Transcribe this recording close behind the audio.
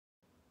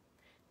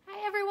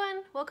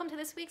Welcome to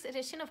this week's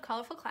edition of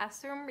Colorful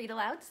Classroom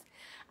Read-Alouds.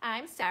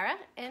 I'm Sarah,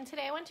 and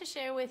today I want to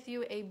share with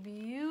you a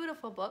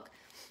beautiful book.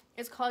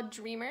 It's called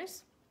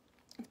Dreamers.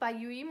 It's by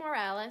Yui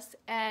Morales,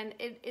 and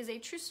it is a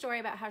true story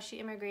about how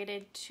she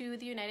immigrated to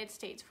the United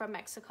States from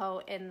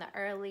Mexico in the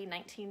early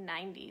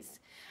 1990s.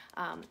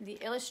 The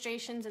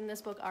illustrations in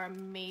this book are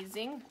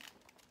amazing.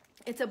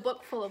 It's a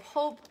book full of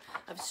hope,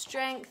 of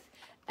strength,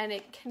 and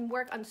it can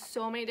work on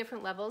so many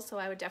different levels, so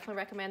I would definitely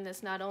recommend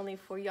this not only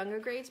for younger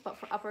grades, but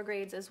for upper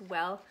grades as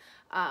well.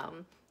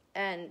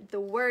 And the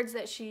words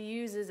that she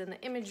uses and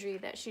the imagery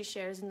that she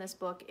shares in this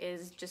book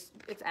is just,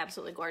 it's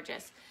absolutely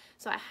gorgeous.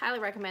 So I highly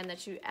recommend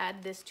that you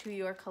add this to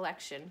your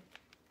collection.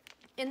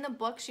 In the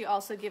book, she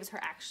also gives her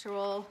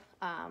actual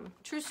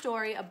true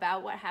story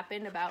about what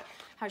happened, about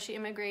how she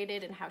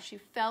immigrated and how she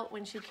felt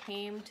when she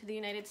came to the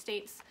United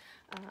States.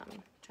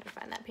 Trying to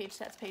find that page,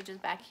 that page is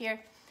back here.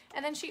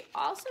 And then she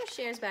also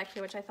shares back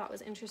here, which I thought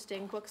was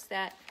interesting, books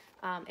that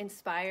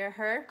inspire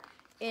her,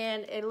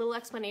 and a little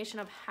explanation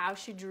of how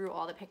she drew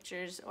all the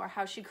pictures or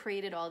how she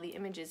created all the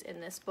images in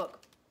this book.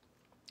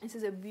 This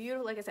is a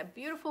beautiful, like I said,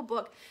 beautiful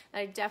book that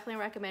I definitely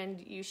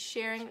recommend you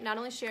sharing, not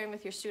only sharing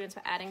with your students,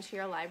 but adding to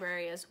your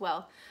library as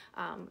well.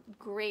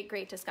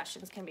 Great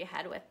discussions can be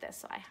had with this,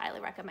 so I highly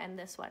recommend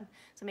this one.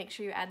 So make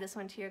sure you add this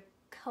one to your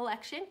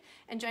collection,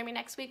 and join me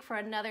next week for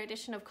another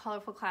edition of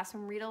Colorful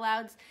Classroom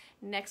Read-Alouds.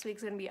 Next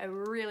week's going to be a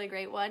really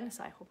great one,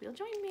 so I hope you'll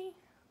join me.